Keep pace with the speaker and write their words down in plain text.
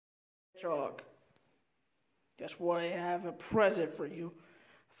Chalk. Guess what? I have a present for you.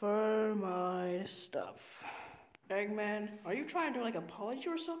 For my stuff. Eggman, are you trying to like apology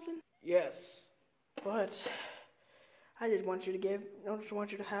or something? Yes. But I just want you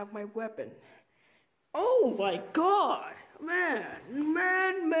to have my weapon. Oh my god! Man.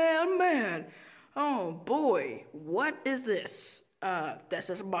 Oh boy, what is this?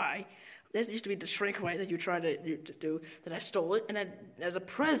 This used to be the shrink ray that you tried to do, that I stole it, and then as a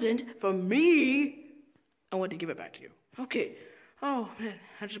present for me, I want to give it back to you. Okay. Oh man,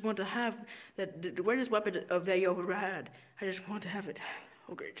 I just want to have the greatest weapon that you ever had. I just want to have it.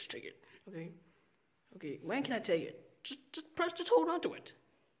 Okay, just take it. Okay, when can I take it? Just hold on to it.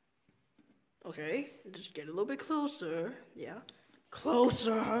 Okay, just get a little bit closer. Yeah,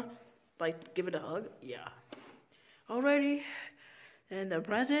 closer. Like, give it a hug. Yeah. Alrighty. And the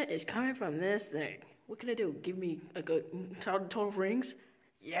present is coming from this thing. What can I do? Give me a good total of rings?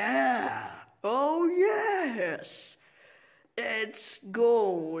 Yeah. Oh yes. It's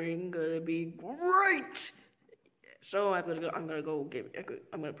gonna be great. So I'm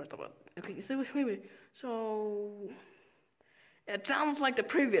gonna press the button. Okay, so wait a minute. So it sounds like the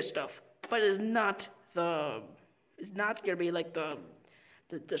previous stuff, but it's not gonna be like the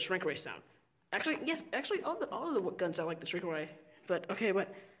shrink ray sound. Actually, yes, all of the guns sound like the shrink ray. But okay,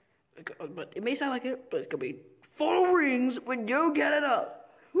 but it may sound like it, but it's gonna be 4 rings when you get it up.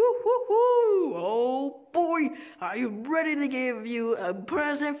 Woo! Oh boy, are you ready to give you a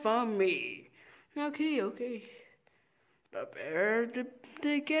present from me? Okay. Prepare to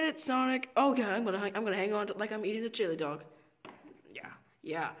get it, Sonic. Oh god, I'm gonna hang on to like I'm eating a chili dog.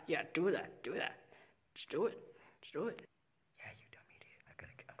 Yeah. Do that. Just do it. Yeah, you dumb idiot. I'm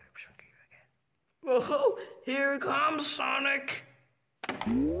gonna shrink you again. Oh, here comes Sonic.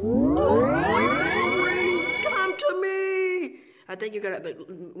 Oh boy, rings, come to me. I think you're gonna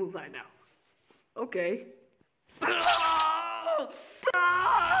move right now. Okay.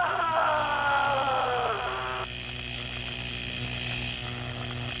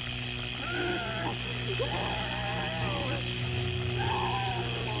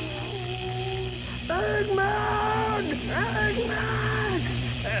 Eggman!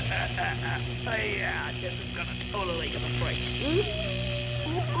 Yeah, this is gonna totally get a break.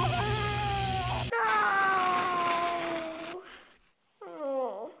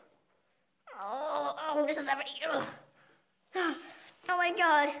 Oh, this is happening. Oh my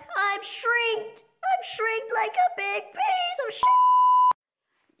god, I'm shrinked like a big piece of shit.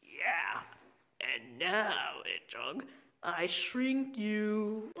 Yeah, and now, Hedgehog, I shrinked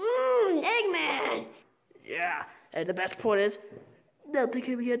you. Eggman! Yeah, and the best part is, nothing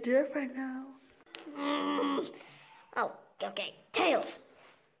can be different now. Oh, okay, Tails.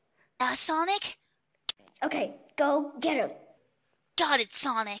 Sonic? Okay, go get him. Got it,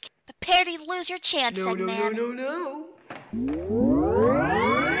 Sonic. Prepare to lose your chance, Eggman. No.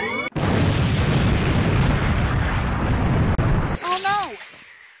 Oh no!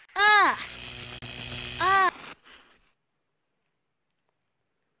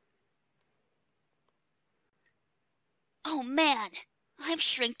 Oh man, I'm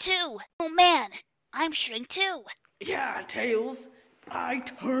shrink too. Yeah, Tails, I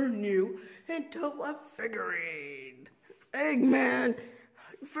turn you into a figurine. Eggman,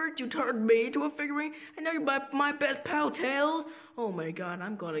 first you turned me into a figurine, and now you're my best pal, Tails. Oh my god,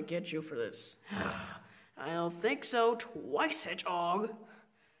 I'm gonna get you for this. I don't think so. Twice, Hedgehog.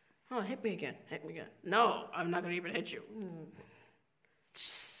 Oh, hit me again. No, I'm not gonna even hit you.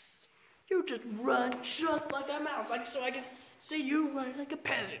 You just run just like a mouse, so I can see you run like a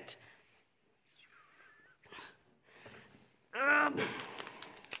peasant. Ow.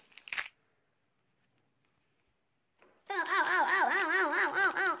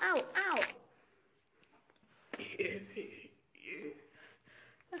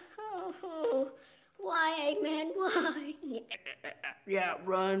 Oh, why, Eggman, why? Yeah,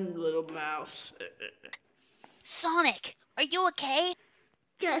 run, little mouse. Sonic, are you okay?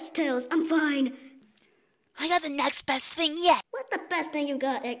 Yes, Tails, I'm fine. I got the next best thing yet. What's the best thing you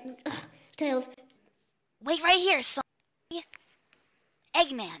got, Tails? Wait right here, Sonic.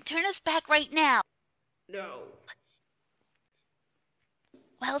 Eggman, turn us back right now. No.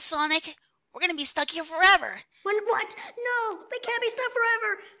 Well, Sonic, we're gonna be stuck here forever. What? No, we can't be stuck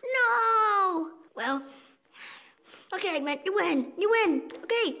forever. No. Well, okay, Eggman, you win.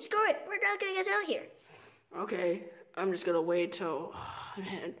 Okay, screw it. We're not getting us out here. Okay, I'm just gonna wait till,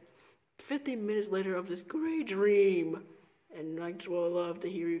 15 minutes later of this great dream. And I just would love to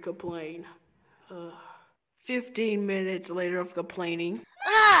hear you complain. 15 minutes later of complaining.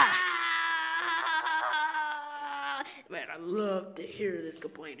 Man, I love to hear this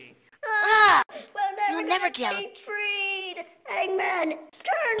complaining. Ah! We'll never get get out. freed. Eggman,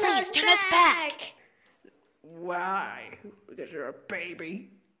 Please turn us back. Why? Because you're a baby.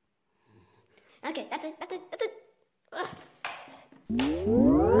 Okay, that's it. Ugh.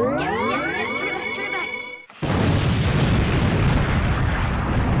 Yes, turn it back.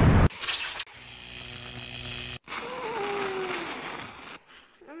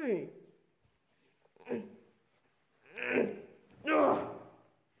 Hey.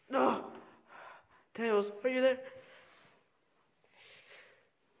 Tails, are you there?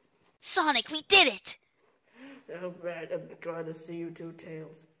 Sonic, we did it! Oh, man, I'm glad to see you too,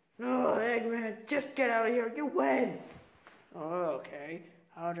 Tails. No, Eggman, just get out of here. You win. Oh, okay.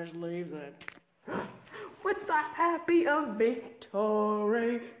 I'll just leave then. With the happy of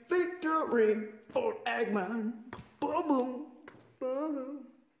victory, victory for Eggman. Boom, boom, boom,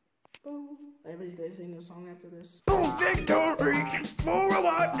 boom. Everybody's sing the song after this. Boom, victory for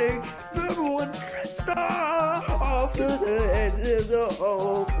Robotnik, number one star of the end of the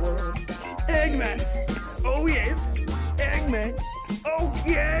whole world. Eggman, oh yeah, Eggman, oh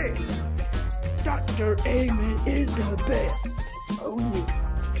yeah. Dr. Eggman is the best. Oh yeah,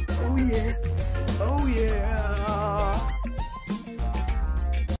 oh yeah, oh yeah.